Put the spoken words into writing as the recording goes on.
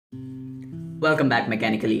Welcome back,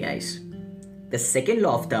 MechanicalEIs. The second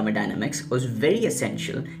law of thermodynamics was very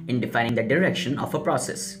essential in defining the direction of a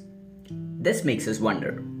process. This makes us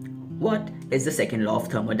wonder, what is the second law of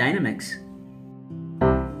thermodynamics?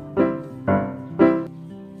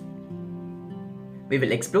 We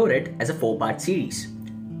will explore it as a four-part series.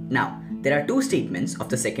 Now, there are two statements of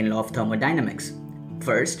the second law of thermodynamics.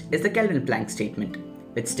 First is the Kelvin-plank statement,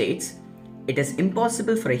 which states, it is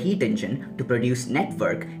impossible for a heat engine to produce net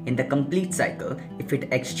work in the complete cycle if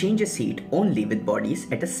it exchanges heat only with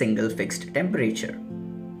bodies at a single fixed temperature.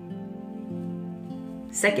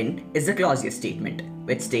 Second is the Clausius statement,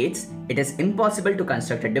 which states it is impossible to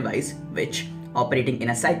construct a device which, operating in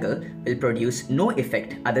a cycle, will produce no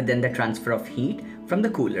effect other than the transfer of heat from the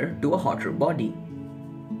cooler to a hotter body.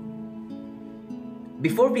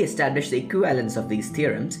 Before we establish the equivalence of these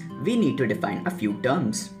theorems, we need to define a few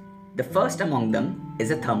terms. The first among them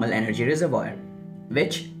is a thermal energy reservoir,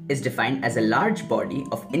 which is defined as a large body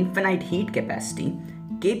of infinite heat capacity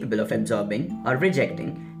capable of absorbing or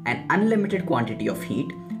rejecting an unlimited quantity of heat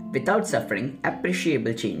without suffering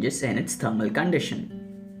appreciable changes in its thermal condition.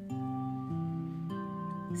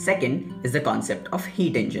 Second is the concept of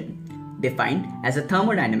heat engine, defined as a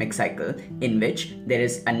thermodynamic cycle in which there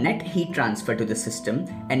is a net heat transfer to the system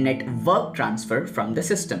and net work transfer from the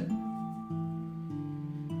system.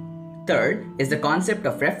 Third is the concept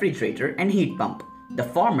of refrigerator and heat pump. The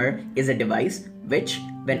former is a device which,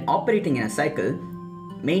 when operating in a cycle,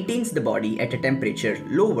 maintains the body at a temperature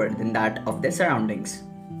lower than that of their surroundings.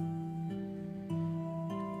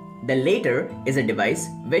 The latter is a device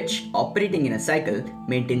which, operating in a cycle,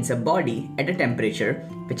 maintains a body at a temperature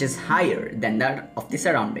which is higher than that of the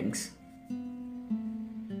surroundings.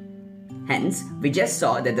 Hence, we just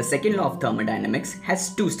saw that the second law of thermodynamics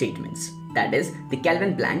has two statements, that is, the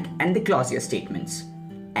Kelvin-plank and the Clausius statements.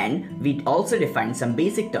 And we also defined some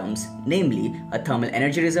basic terms, namely a thermal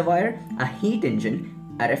energy reservoir, a heat engine,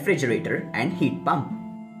 a refrigerator, and heat pump.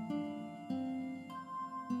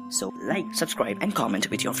 So like, subscribe and comment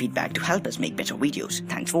with your feedback to help us make better videos.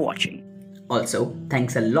 Thanks for watching. Also,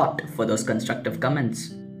 thanks a lot for those constructive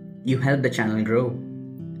comments. You help the channel grow.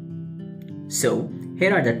 So,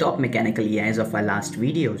 here are the top MechanicalEIs of our last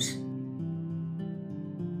videos.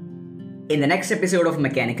 In the next episode of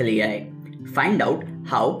MechanicalEI, find out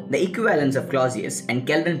how the equivalence of Clausius and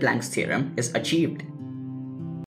Kelvin-Planck's theorem is achieved.